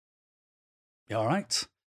You all right?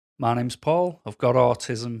 My name's Paul. I've got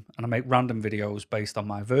autism and I make random videos based on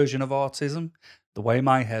my version of autism, the way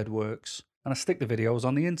my head works, and I stick the videos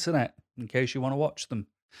on the internet in case you want to watch them.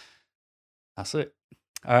 That's it.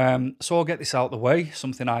 So I'll get this out the way,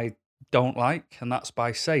 something I don't like, and that's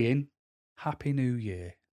by saying Happy New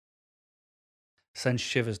Year. Sends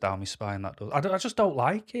shivers down my spine, that does. I just don't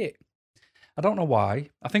like it. I don't know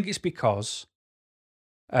why. I think it's because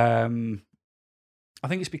um,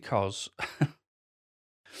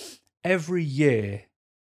 every year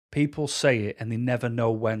people say it and they never know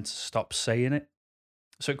when to stop saying it.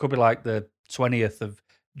 So it could be like the 20th of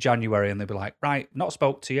January and they'll be like, right, not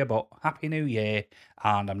spoke to you, but Happy New Year,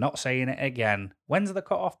 and I'm not saying it again. When's the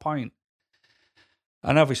cut-off point?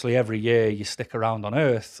 And obviously every year you stick around on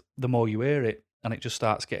Earth, the more you hear it, and it just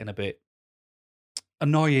starts getting a bit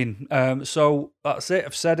annoying. So that's it.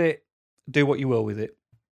 I've said it. Do what you will with it.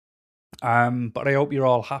 But I hope you're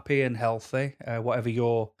all happy and healthy, whatever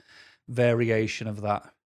your variation of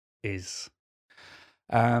that is.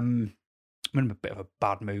 I'm in a bit of a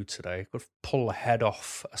bad mood today. Could pull the head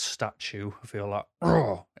off a statue. I feel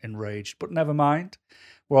like enraged, but never mind.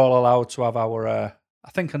 We're all allowed to have our. I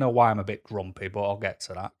think I know why I'm a bit grumpy, but I'll get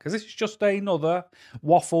to that because this is just another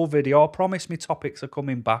waffle video. I promise me topics are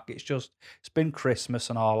coming back. It's been Christmas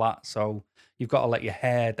and all that, so you've got to let your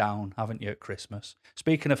hair down, haven't you, at Christmas?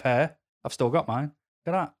 Speaking of hair, I've still got mine.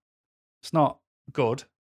 Look at that. It's not good.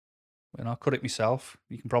 I cut it myself.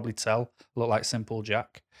 You can probably tell. I look like Simple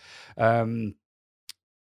Jack. Yeah,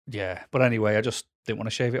 but anyway, I just didn't want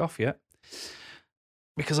to shave it off yet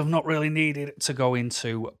because I've not really needed to go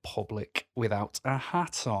into public without a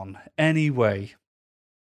hat on. Anyway,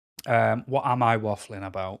 what am I waffling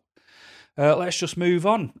about? Let's just move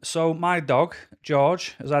on. So my dog,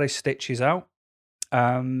 George, has had his stitches out,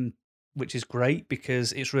 which is great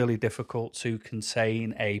because it's really difficult to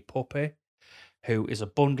contain a puppy who is a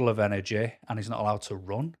bundle of energy and he's not allowed to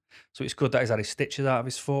run. So it's good that he's had his stitches out of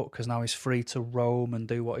his foot because now he's free to roam and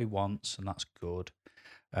do what he wants, and that's good.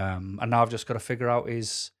 And now I've just got to figure out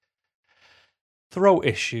his throat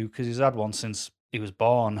issue because he's had one since he was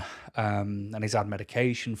born, and he's had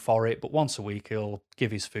medication for it, but once a week he'll give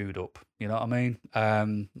his food up, you know what I mean?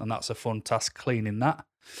 And that's a fun task, cleaning that.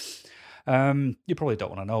 You probably don't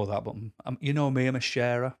want to know that, but you know me, I'm a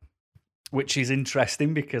sharer, which is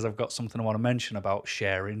interesting because I've got something I want to mention about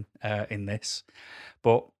sharing in this.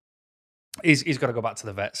 But he's got to go back to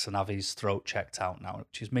the vets and have his throat checked out now,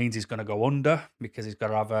 which means he's going to go under because he's got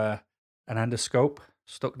to have an endoscope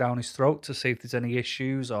stuck down his throat to see if there's any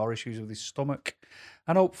issues or issues with his stomach.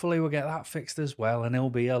 And hopefully we'll get that fixed as well, and he'll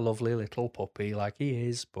be a lovely little puppy like he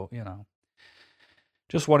is, but, you know,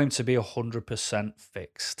 just want him to be 100%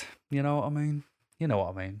 fixed. You know what I mean? You know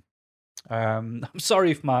what I mean. I'm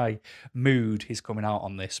sorry if my mood is coming out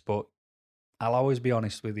on this, but I'll always be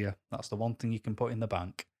honest with you. That's the one thing you can put in the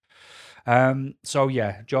bank. So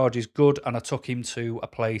yeah, George is good, and I took him to a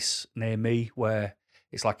place near me where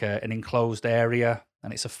it's like an enclosed area,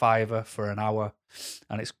 and it's a fiver for an hour,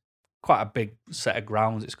 and it's quite a big set of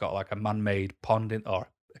grounds. It's got like a man-made pond or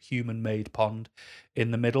a human-made pond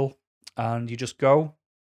in the middle, and you just go,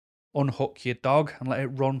 unhook your dog and let it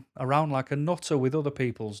run around like a nutter with other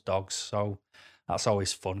people's dogs. So that's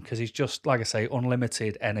always fun because he's just, like I say,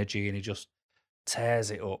 unlimited energy, and he just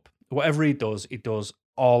tears it up. Whatever he does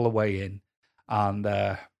all the way in. And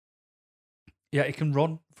yeah, he can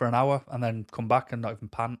run for an hour and then come back and not even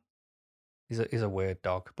pant. He's a weird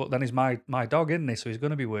dog. But then he's my dog, isn't he? So he's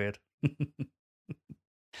going to be weird.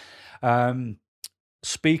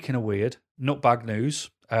 Speaking of weird, nutbag news.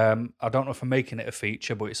 I don't know if I'm making it a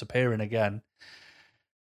feature, but it's appearing again.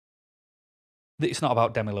 It's not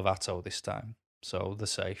about Demi Lovato this time, so they're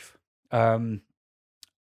safe.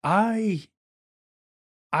 I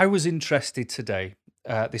was interested today,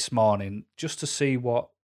 this morning, just to see what's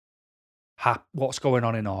going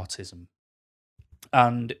on in autism,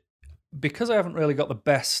 and because I haven't really got the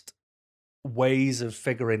best ways of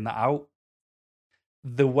figuring that out,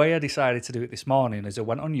 the way I decided to do it this morning is I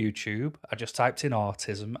went on YouTube, I just typed in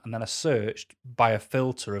autism, and then I searched by a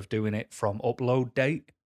filter of doing it from upload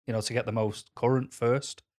date, you know, to get the most current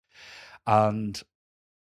first. And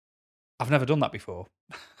I've never done that before.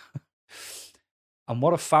 And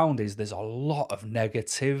what I've found is there's a lot of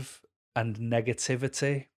negative and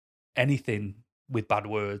negativity, anything with bad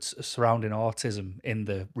words surrounding autism in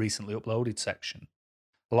the recently uploaded section.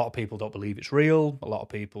 A lot of people don't believe it's real. A lot of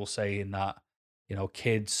people saying that, you know,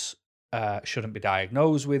 kids shouldn't be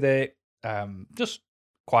diagnosed with it. Just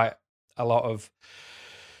quite a lot of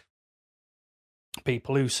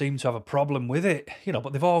people who seem to have a problem with it, you know,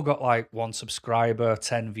 but they've all got like 1 subscriber,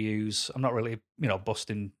 10 views. I'm not really, you know,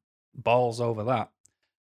 busting balls over that.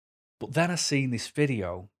 But then I seen this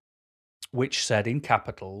video which said in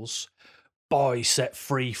capitals, boy set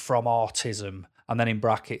free from autism. And then in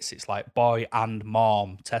brackets, it's like boy and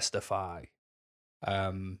mom testify.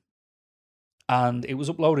 And it was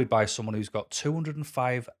uploaded by someone who's got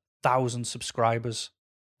 205,000 subscribers.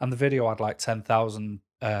 And the video had like 10,000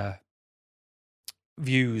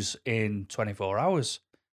 views in 24 hours.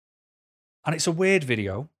 And it's a weird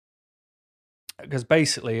video. Because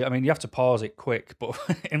basically, I mean, you have to pause it quick, but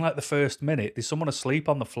in like the first minute, there's someone asleep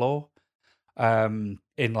on the floor in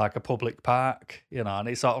like a public park, you know, and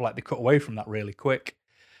it's sort of like they cut away from that really quick.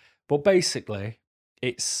 But basically,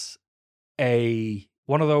 it's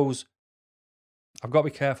one of those. I've got to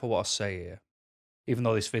be careful what I say here, even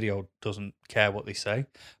though this video doesn't care what they say.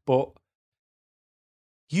 But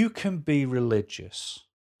you can be religious,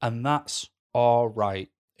 and that's all right.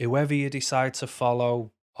 Whoever you decide to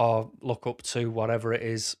follow or look up to, whatever it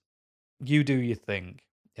is, you do your thing.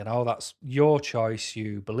 You know, that's your choice.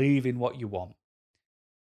 You believe in what you want.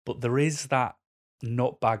 But there is that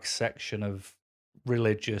nutbag section of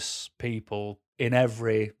religious people in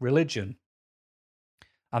every religion.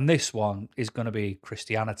 And this one is going to be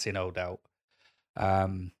Christianity, no doubt.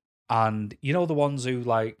 And you know the ones who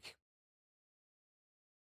like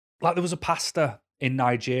there was a pastor in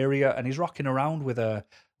Nigeria and he's rocking around with a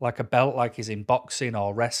belt like he's in boxing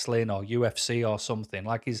or wrestling or UFC or something,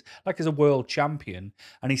 like he's a world champion,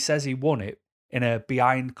 and he says he won it in a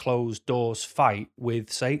behind closed doors fight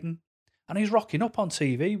with Satan. And he's rocking up on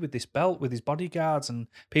TV with this belt with his bodyguards, and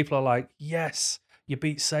people are like, yes, you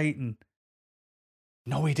beat Satan.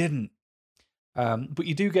 No, he didn't. But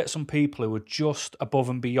you do get some people who are just above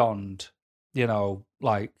and beyond, you know,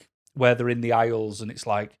 like where they're in the aisles and it's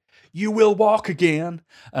like, you will walk again.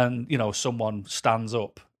 And, you know, someone stands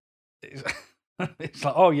up. It's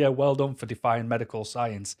like, oh, yeah, well done for defying medical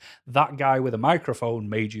science. That guy with a microphone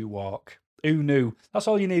made you walk. Who knew? That's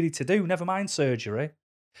all you needed to do. Never mind surgery.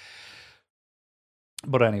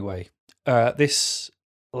 But anyway, this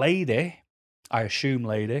lady, I assume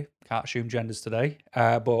lady, can't assume genders today,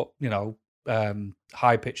 but, you know,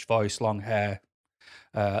 high-pitched voice, long hair,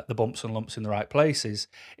 the bumps and lumps in the right places,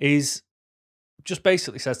 is just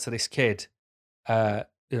basically says to this kid, you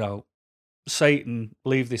know, Satan,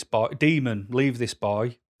 leave this boy, demon, leave this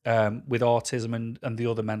boy with autism and the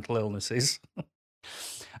other mental illnesses.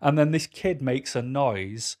 And then this kid makes a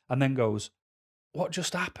noise and then goes, what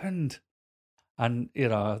just happened? And, you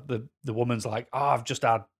know, the woman's like, oh, I've just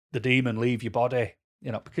had the demon leave your body,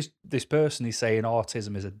 you know, because this person is saying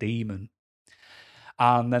autism is a demon.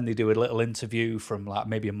 And then they do a little interview from like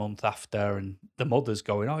maybe a month after, and the mother's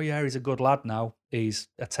going, "Oh yeah, he's a good lad now. He's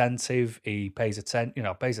attentive. He pays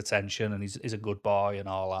attention, and he's a good boy and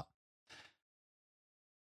all that."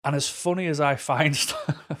 And as funny as I find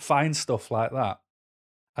find stuff like that,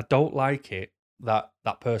 I don't like it that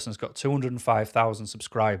that person's got 205,000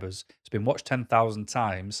 subscribers. It's been watched 10,000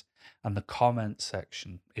 times, and the comment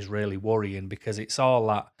section is really worrying because it's all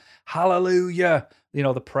that hallelujah, you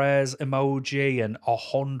know, the prayers emoji and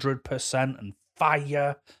 100% and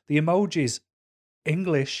fire. The emojis,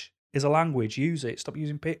 English is a language, use it, stop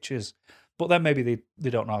using pictures. But then maybe they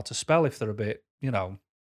don't know how to spell if they're a bit, you know,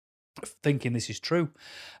 thinking this is true.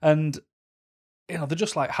 And you know, they're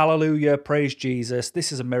just like, hallelujah, praise Jesus,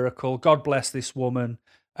 this is a miracle, God bless this woman,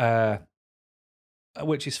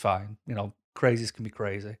 which is fine. You know, crazies can be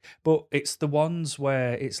crazy. But it's the ones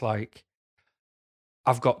where it's like,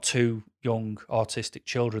 I've got 2 young autistic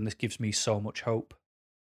children, this gives me so much hope.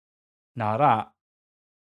 Now that,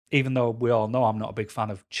 even though we all know I'm not a big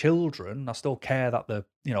fan of children, I still care that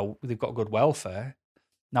they've got good welfare.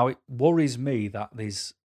 Now, it worries me that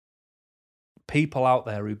there's people out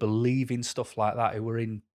there who believe in stuff like that, who are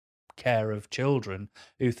in care of children,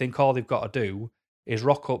 who think all they've got to do is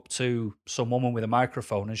rock up to some woman with a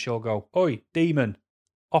microphone and she'll go, "Oi, demon,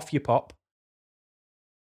 off you pop."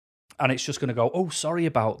 And it's just going to go, "Oh, sorry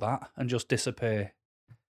about that," and just disappear.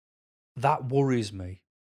 That worries me.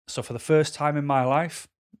 So for the first time in my life,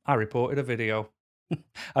 I reported a video.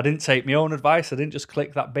 I didn't take my own advice. I didn't just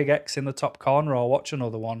click that big X in the top corner or watch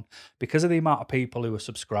another one. Because of the amount of people who are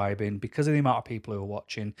subscribing, because of the amount of people who are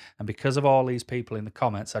watching, and because of all these people in the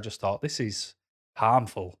comments, I just thought this is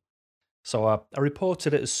harmful. So I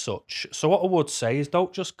reported it as such. So what I would say is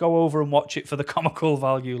don't just go over and watch it for the comical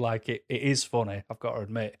value. Like it is funny, I've got to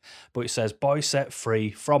admit. But it says, boy set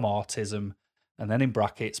free from autism, and then in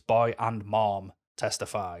brackets, boy and mom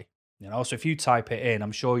testify. You know, so if you type it in,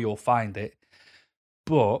 I'm sure you'll find it.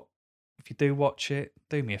 But if you do watch it,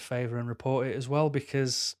 do me a favour and report it as well,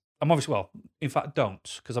 because I'm obviously, well, in fact,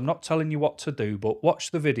 don't, because I'm not telling you what to do, but watch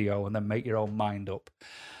the video and then make your own mind up.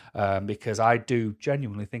 because I do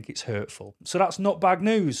genuinely think it's hurtful. So that's not bad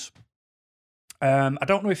news. I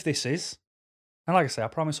don't know if this is. And like I say, I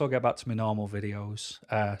promise I'll get back to my normal videos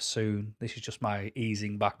soon. This is just my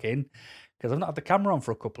easing back in because I've not had the camera on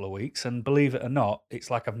for a couple of weeks. And believe it or not, it's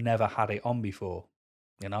like I've never had it on before.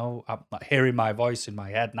 You know, I'm like hearing my voice in my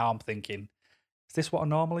head. Now I'm thinking, is this what I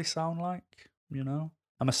normally sound like? You know,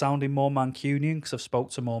 am I sounding more Mancunian because I've spoke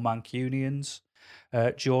to more Mancunians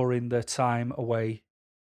during the time away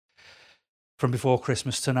from before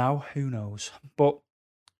Christmas to now? Who knows? But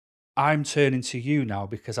I'm turning to you now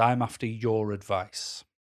because I'm after your advice.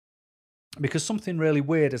 Because something really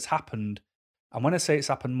weird has happened. And when I say it's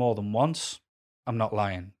happened more than once, I'm not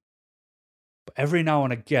lying. But every now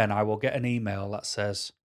and again, I will get an email that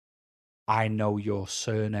says, I know your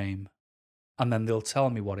surname. And then they'll tell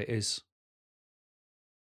me what it is.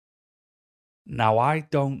 Now, I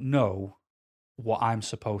don't know what I'm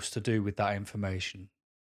supposed to do with that information.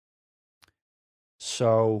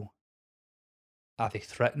 So, are they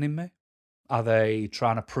threatening me? Are they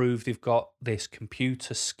trying to prove they've got this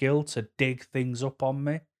computer skill to dig things up on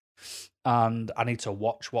me? And I need to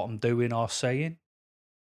watch what I'm doing or saying?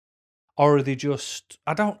 Or are they just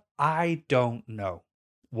I don't know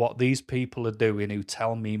what these people are doing who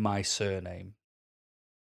tell me my surname.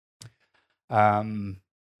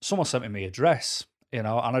 Someone sent me my address, and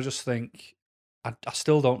I just think I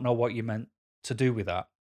still don't know what you meant to do with that.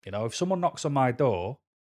 If someone knocks on my door,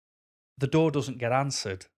 the door doesn't get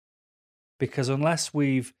answered because unless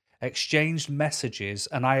we've exchanged messages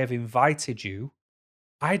and I have invited you,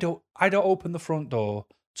 I don't open the front door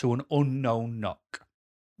to an unknown knock.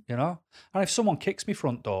 And if someone kicks me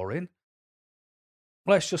front door in,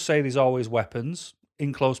 let's just say there's always weapons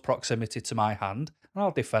in close proximity to my hand, and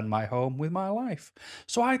I'll defend my home with my life.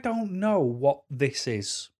 So I don't know what this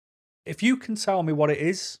is. If you can tell me what it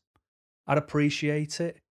is, I'd appreciate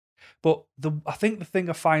it. But I think the thing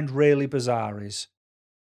I find really bizarre is,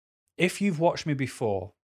 if you've watched me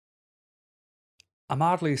before, I'm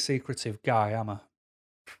hardly a secretive guy, am I?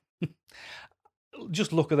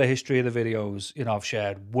 Just look at the history of the videos. I've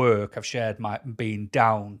shared work, I've shared my being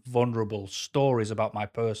down, vulnerable stories about my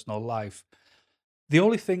personal life. The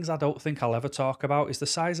only things I don't think I'll ever talk about is the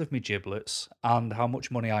size of my giblets and how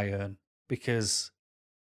much money I earn, because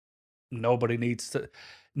nobody needs to.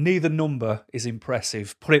 Neither number is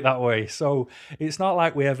impressive, put it that way. So it's not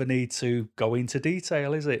like we ever need to go into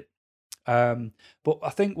detail, is it? But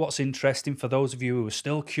I think what's interesting for those of you who are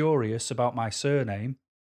still curious about my surname,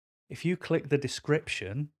 if you click the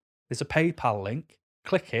description, there's a PayPal link.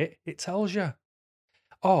 Click it, it tells you.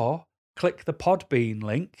 Or click the Podbean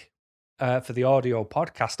link for the audio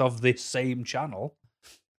podcast of this same channel.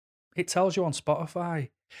 It tells you on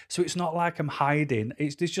Spotify. So it's not like I'm hiding.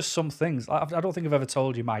 There's just some things. I don't think I've ever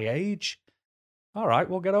told you my age. All right,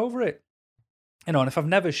 we'll get over it. And if I've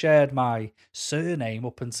never shared my surname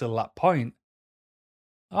up until that point,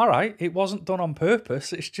 all right, it wasn't done on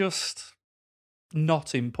purpose. It's just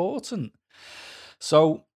not important.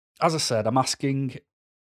 So, as I said, I'm asking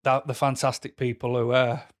the fantastic people who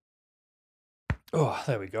oh,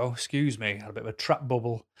 there we go. Excuse me. Had a bit of a trap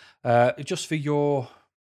bubble. Just for your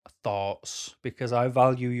thoughts, because I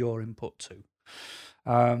value your input too.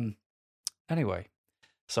 Anyway,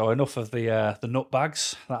 so enough of the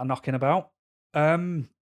nutbags that are knocking about.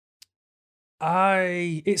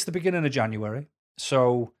 It's the beginning of January,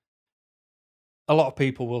 so a lot of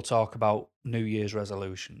people will talk about New Year's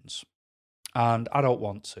resolutions, and I don't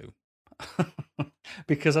want to.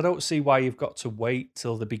 Because I don't see why you've got to wait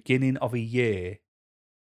till the beginning of a year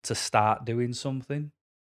to start doing something.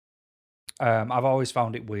 I've always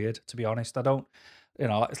found it weird, to be honest. I don't,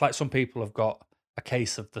 it's like some people have got a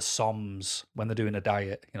case of the SOMs when they're doing a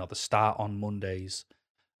diet, the start on Mondays.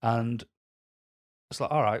 And it's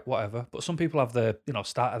like, all right, whatever. But some people have the,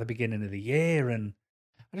 start at the beginning of the year. And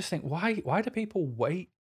I just think, why do people wait?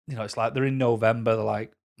 It's like they're in November, they're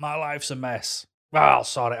like, my life's a mess. Well, I'll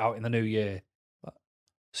sort it out in the new year.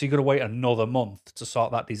 So you've got to wait another month to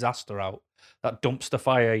sort that disaster out, that dumpster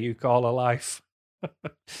fire you call a life.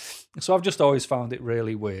 So I've just always found it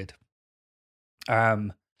really weird.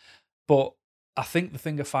 But I think the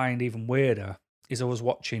thing I find even weirder is I was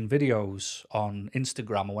watching videos on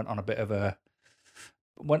Instagram. I went on a bit of a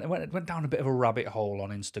went down a bit of a rabbit hole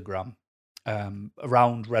on Instagram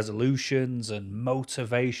around resolutions and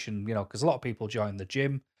motivation. Because a lot of people join the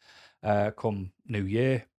gym come New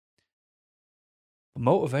Year.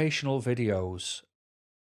 Motivational videos,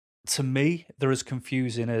 to me, they're as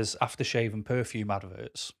confusing as aftershave and perfume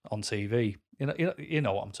adverts on TV. You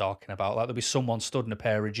know what I'm talking about. Like there'll be someone stood in a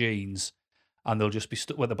pair of jeans and they'll just be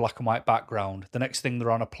stuck with a black and white background. The next thing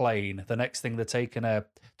they're on a plane. The next thing they're taking a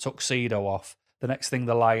tuxedo off. The next thing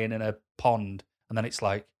they're lying in a pond. And then it's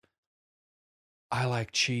like, I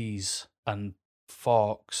like cheese and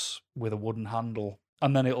forks with a wooden handle.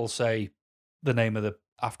 And then it'll say the name of the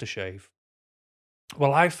aftershave.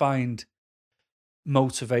 Well, I find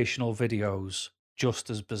motivational videos just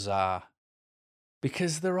as bizarre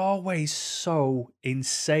because they're always so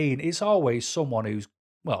insane. It's always someone who's,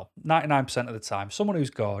 well, 99% of the time, someone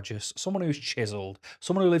who's gorgeous, someone who's chiseled,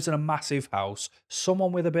 someone who lives in a massive house,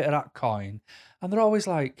 someone with a bit of that coin. And they're always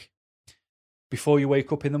like, before you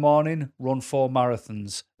wake up in the morning, run 4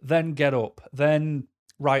 marathons, then get up, then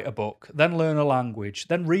write a book, then learn a language,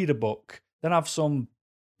 then read a book, then have some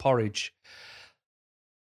porridge.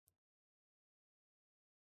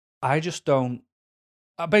 I just don't.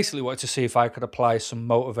 I basically wanted to see if I could apply some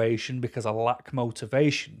motivation because I lack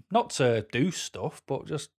motivation. Not to do stuff, but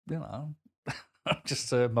just, just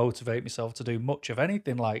to motivate myself to do much of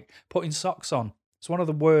anything, like putting socks on. It's one of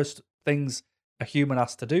the worst things a human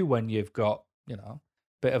has to do when you've got,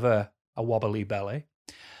 bit of a wobbly belly.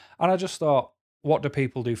 And I just thought, what do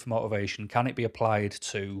people do for motivation? Can it be applied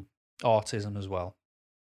to autism as well?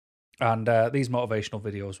 And these motivational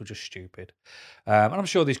videos were just stupid. And I'm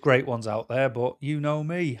sure there's great ones out there, but you know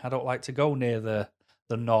me, I don't like to go near the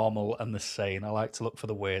normal and the sane. I like to look for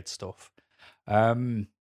the weird stuff.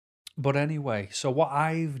 But anyway, so what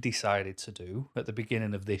I've decided to do at the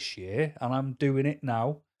beginning of this year, and I'm doing it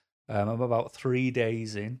now, I'm about 3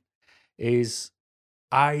 days in, is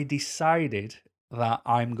I decided that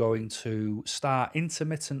I'm going to start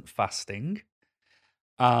intermittent fasting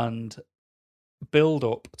and build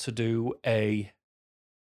up to do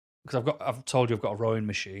because I've told you I've got a rowing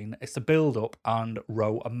machine. It's to build up and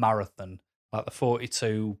row a marathon, like the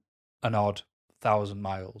 42 and odd thousand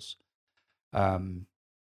miles.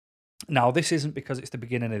 Now, this isn't because it's the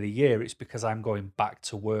beginning of the year. It's because I'm going back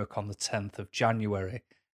to work on the 10th of January.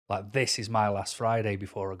 Like, this is my last Friday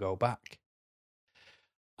before I go back.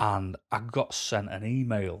 And I got sent an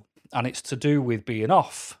email, and it's to do with being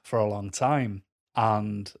off for a long time.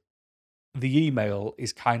 And the email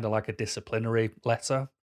is kind of like a disciplinary letter,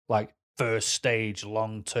 like first stage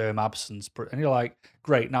long-term absence. And you're like,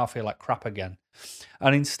 great, now I feel like crap again.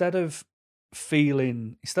 And instead of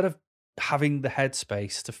having the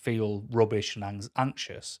headspace to feel rubbish and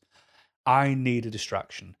anxious, I need a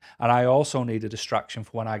distraction. And I also need a distraction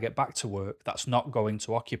for when I get back to work that's not going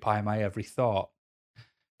to occupy my every thought.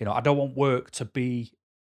 I don't want work to be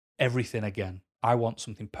everything again. I want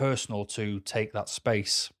something personal to take that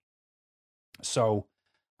space. So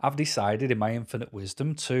I've decided in my infinite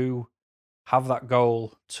wisdom to have that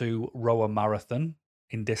goal to row a marathon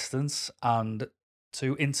in distance and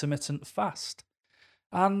to intermittent fast.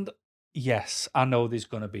 And yes, I know there's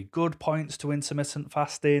going to be good points to intermittent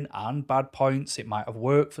fasting and bad points. It might have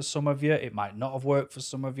worked for some of you. It might not have worked for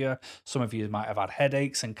some of you. Some of you might have had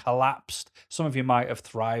headaches and collapsed. Some of you might have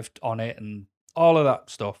thrived on it and all of that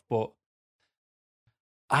stuff. But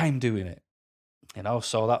I'm doing it,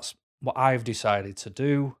 so that's what I've decided to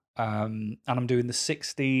do. And I'm doing the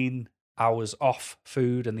 16 hours off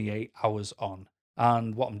food and the 8 hours on.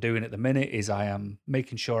 And what I'm doing at the minute is I am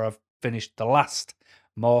making sure I've finished the last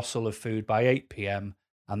morsel of food by 8 p.m.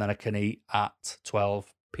 and then I can eat at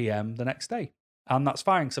 12 p.m. the next day. And that's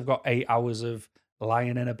fine because I've got 8 hours of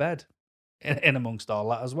lying in a bed in amongst all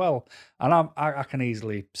that as well. And I can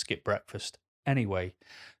easily skip breakfast anyway.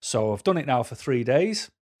 So I've done it now for 3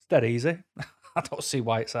 days. It's dead easy. I don't see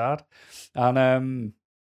why it's hard. And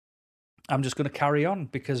I'm just going to carry on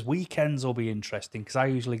because weekends will be interesting because I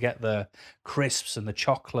usually get the crisps and the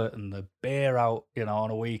chocolate and the beer out,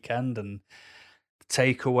 on a weekend and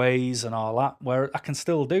takeaways and all that, where I can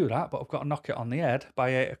still do that, but I've got to knock it on the head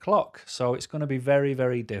by 8 o'clock. So it's going to be very,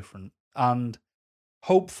 very different. And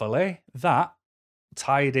hopefully that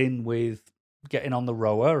tied in with getting on the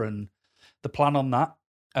rower, and the plan on that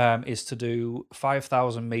is to do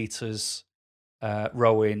 5,000 meters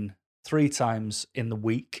rowing 3 times in the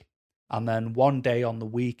week, and then one day on the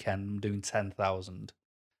weekend I'm doing 10,000.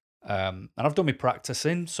 And I've done my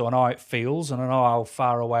practicing, so I know how it feels, and I know how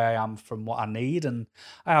far away I am from what I need. And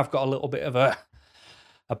I have got a little bit of a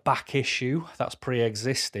back issue that's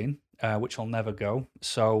pre-existing, which will never go.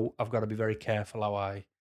 So I've got to be very careful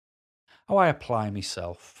how I apply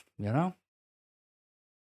myself,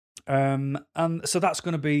 And so that's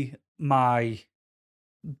going to be my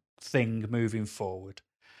thing moving forward,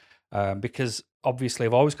 because obviously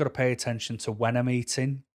I've always got to pay attention to when I'm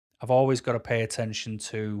eating. I've always got to pay attention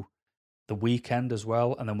to the weekend as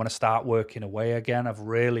well. And then when I start working away again, I've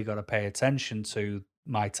really got to pay attention to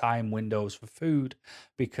my time windows for food,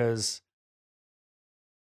 because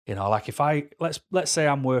You know, like if I let's say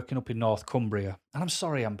I'm working up in North Cumbria, and I'm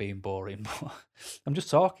sorry I'm being boring, but I'm just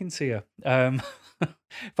talking to you.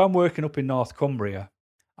 If I'm working up in North Cumbria,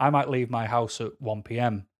 I might leave my house at 1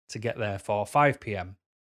 p.m. to get there for 5 p.m.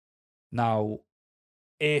 Now,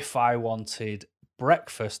 if I wanted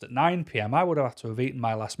breakfast at 9 p.m., I would have had to have eaten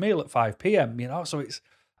my last meal at 5 p.m., you know? So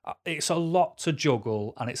it's a lot to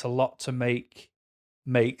juggle and it's a lot to make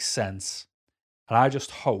sense. And I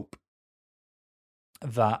just hope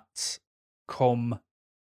that come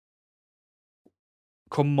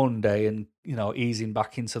Monday and, you know, easing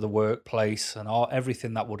back into the workplace and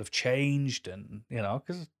everything that would have changed and, you know,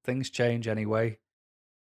 because things change anyway.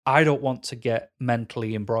 I don't want to get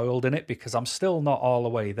mentally embroiled in it because I'm still not all the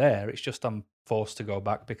way there. It's just I'm forced to go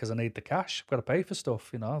back because I need the cash. I've got to pay for stuff,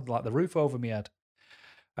 you know, like the roof over my head.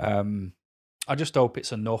 I just hope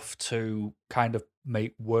it's enough to kind of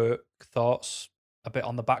make work thoughts a bit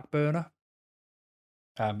on the back burner.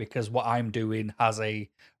 Because what I'm doing has a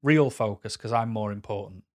real focus because I'm more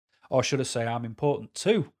important. Or should I say I'm important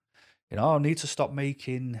too? You know, I need to stop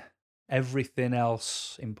making everything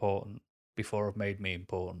else important before I've made me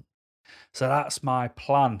important. So that's my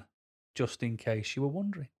plan, just in case you were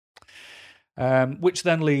wondering. Which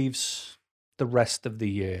then leaves the rest of the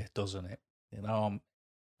year, doesn't it? You know,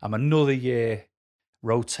 I'm another year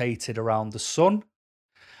rotated around the sun.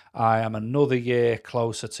 I am another year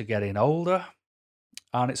closer to getting older.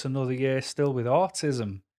 And it's another year still with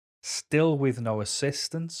autism, still with no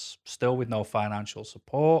assistance, still with no financial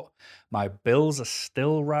support. My bills are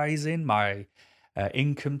still rising. My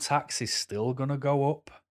income tax is still going to go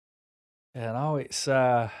up. You know, it's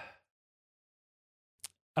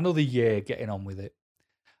another year getting on with it.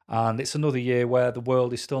 And it's another year where the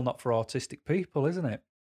world is still not for autistic people, isn't it?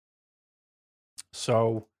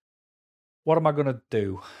 So, what am I going to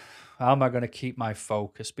do? How am I going to keep my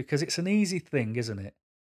focus? Because it's an easy thing, isn't it?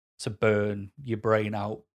 To burn your brain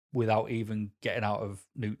out without even getting out of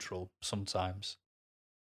neutral sometimes.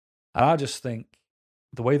 And I just think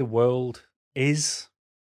the way the world is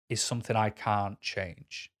something I can't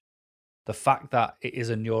change. The fact that it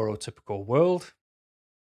is a neurotypical world,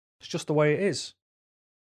 it's just the way it is.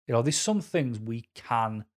 You know, there's some things we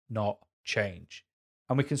cannot change.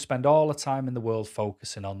 And we can spend all the time in the world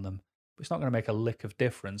focusing on them, but it's not going to make a lick of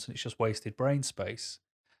difference and it's just wasted brain space.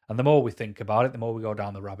 And the more we think about it, the more we go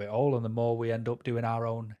down the rabbit hole and the more we end up doing our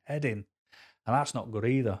own head in. And that's not good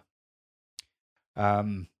either.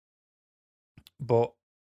 But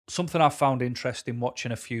something I found interesting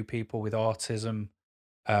watching a few people with autism,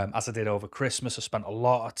 as I did over Christmas, I spent a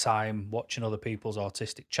lot of time watching other people's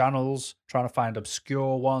autistic channels, trying to find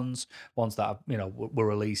obscure ones that were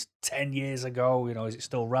released 10 years ago. You know, is it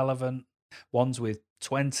still relevant? Ones with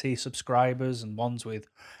 20 subscribers and ones with,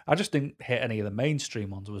 I just didn't hit any of the mainstream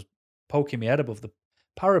ones. I was poking my head above the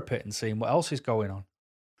parapet and seeing what else is going on.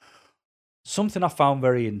 Something I found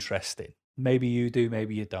very interesting. Maybe you do,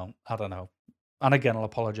 maybe you don't. I don't know. And again, I'll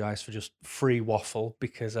apologise for just free waffle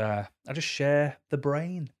because I just share the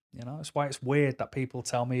brain. You know, that's why it's weird that people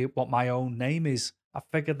tell me what my own name is. I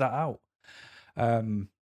figured that out.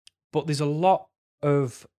 But there's a lot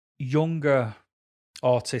of younger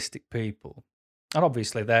autistic people, and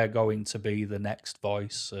obviously they're going to be the next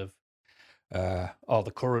voice of, or the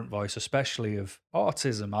current voice, especially of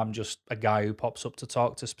autism. I'm just a guy who pops up to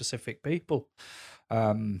talk to specific people.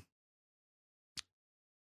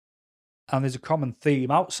 And there's a common theme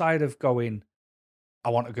outside of going, I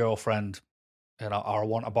want a girlfriend, you know, or I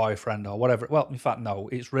want a boyfriend or whatever. Well, in fact, no,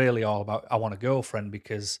 it's really all about I want a girlfriend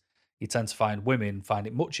because you tend to find women find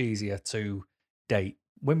it much easier to date.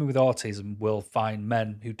 Women with autism will find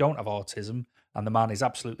men who don't have autism, and the man is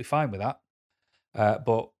absolutely fine with that.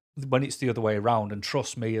 But when it's the other way around, and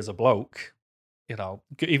trust me as a bloke, you know,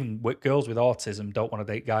 even girls with autism don't want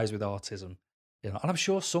to date guys with autism. You know, and I'm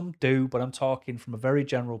sure some do, but I'm talking from a very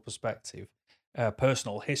general perspective.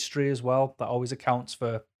 Personal history as well, that always accounts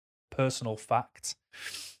for personal facts.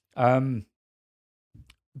 But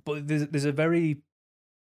there's a very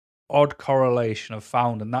odd correlation I've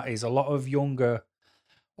found, and that is a lot of younger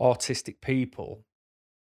autistic people.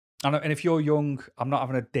 And if you're young, I'm not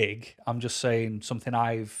having a dig. I'm just saying something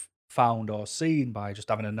I've found or seen by just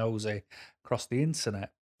having a nosy across the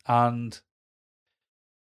internet. And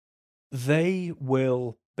they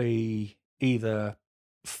will be either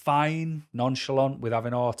fine, nonchalant with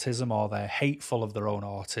having autism, or they're hateful of their own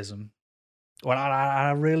autism. Well,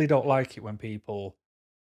 I really don't like it when people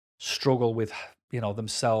struggle with, you know,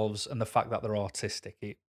 themselves and the fact that they're autistic.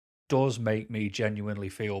 It does make me genuinely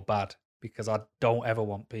feel bad because I don't ever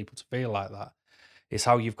want people to feel like that. It's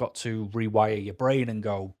how you've got to rewire your brain and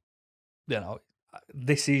go, you know,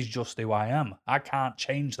 this is just who I am. I can't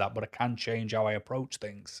change that, but I can change how I approach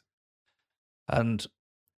things. And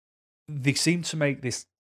they seem to make this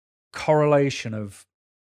correlation of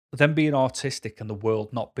them being autistic and the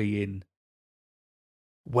world not being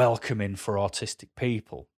welcoming for autistic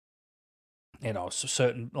people. So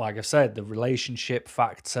certain, like I said, the relationship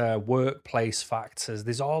factor, workplace factors,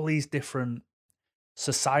 there's all these different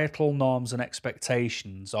societal norms and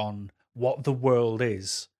expectations on what the world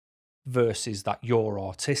is versus that you're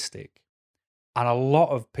autistic. And a lot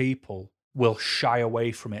of people will shy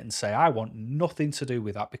away from it and say, I want nothing to do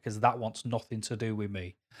with that because that wants nothing to do with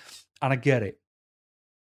me. And I get it.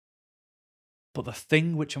 But the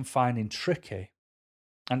thing which I'm finding tricky,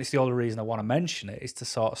 and it's the only reason I want to mention it, is to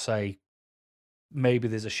sort of say maybe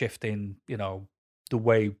there's a shift in, the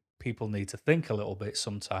way people need to think a little bit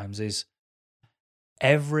sometimes is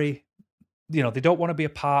they don't want to be a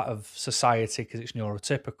part of society because it's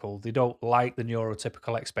neurotypical. They don't like the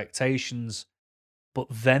neurotypical expectations, but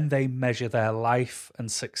then they measure their life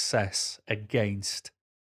and success against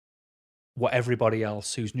what everybody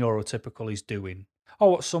else who's neurotypical is doing,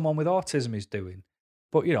 or what someone with autism is doing.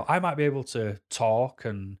 But, I might be able to talk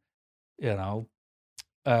and, you know,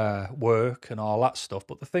 work and all that stuff.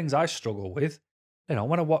 But the things I struggle with,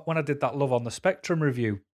 when I did that Love on the Spectrum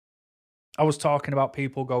review, I was talking about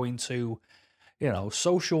people going to,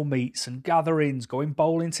 social meets and gatherings, going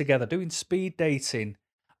bowling together, doing speed dating.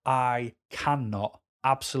 I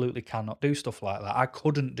absolutely cannot do stuff like that. I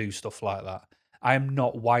couldn't do stuff like that. I am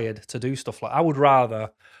not wired to do stuff like that. I would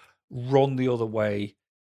rather run the other way,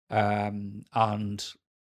 and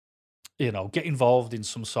get involved in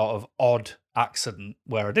some sort of odd accident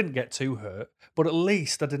where I didn't get too hurt, but at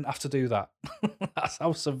least I didn't have to do that. That's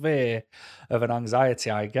how severe of an anxiety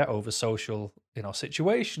I get over social,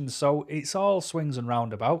 situations. So it's all swings and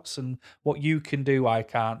roundabouts, and what you can do, I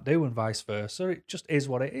can't do, and vice versa. It just is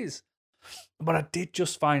what it is. But I did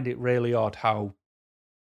just find it really odd how,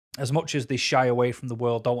 as much as they shy away from the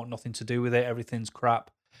world, don't want nothing to do with it, everything's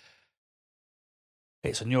crap.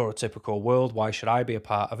 It's a neurotypical world. Why should I be a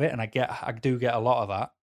part of it? And I do get a lot of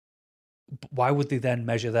that. But why would they then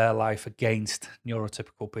measure their life against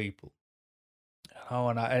neurotypical people?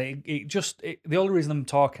 And the only reason I'm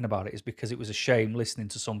talking about it is because it was a shame listening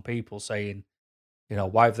to some people saying,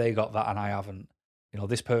 why have they got that and I haven't?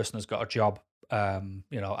 This person has got a job, I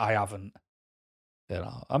haven't.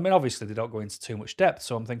 I mean, obviously they don't go into too much depth.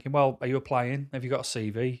 So I'm thinking, well, are you applying? Have you got a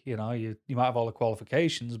CV? You might have all the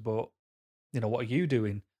qualifications, but what are you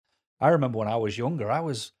doing? I remember when I was younger,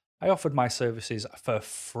 I offered my services for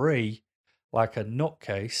free, like a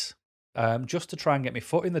nutcase, just to try and get my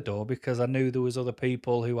foot in the door because I knew there was other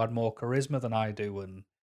people who had more charisma than I do and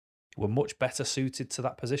were much better suited to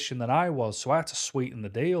that position than I was. So I had to sweeten the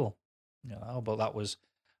deal, But that was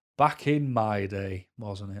back in my day,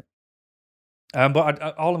 wasn't it?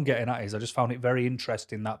 But all I'm getting at is I just found it very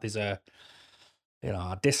interesting that there's a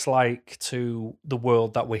dislike to the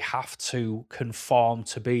world that we have to conform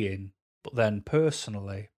to be in. But then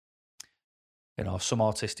personally, some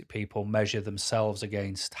autistic people measure themselves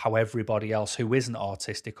against how everybody else who isn't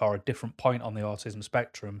autistic or a different point on the autism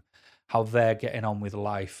spectrum, how they're getting on with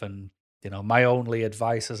life. And, my only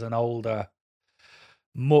advice as an older,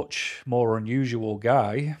 much more unusual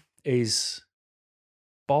guy is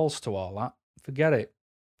balls to all that. Forget it.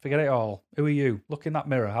 Forget it all. Who are you? Look in that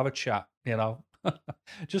mirror, have a chat,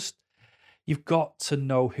 Just, you've got to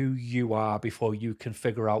know who you are before you can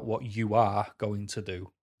figure out what you are going to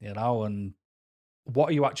do, and what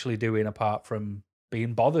are you actually doing apart from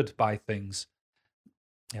being bothered by things?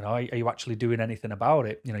 Are you actually doing anything about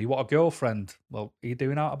it? You want a girlfriend. Well, are you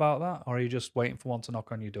doing out about that? Or are you just waiting for one to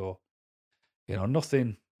knock on your door?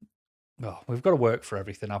 Nothing. Well, we've got to work for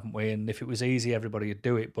everything, haven't we? And if it was easy, everybody would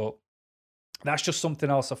do it. But that's just something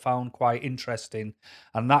else I found quite interesting.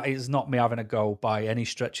 And that is not me having a go by any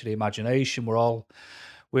stretch of the imagination.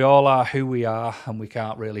 We all are who we are, and we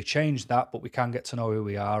can't really change that, but we can get to know who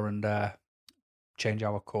we are and change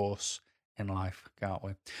our course in life, can't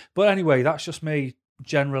we? But anyway, that's just me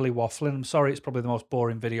generally waffling. I'm sorry, it's probably the most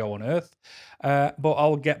boring video on earth, but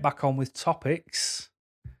I'll get back on with topics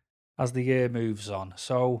as the year moves on.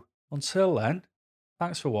 So until then,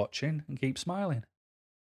 thanks for watching and keep smiling.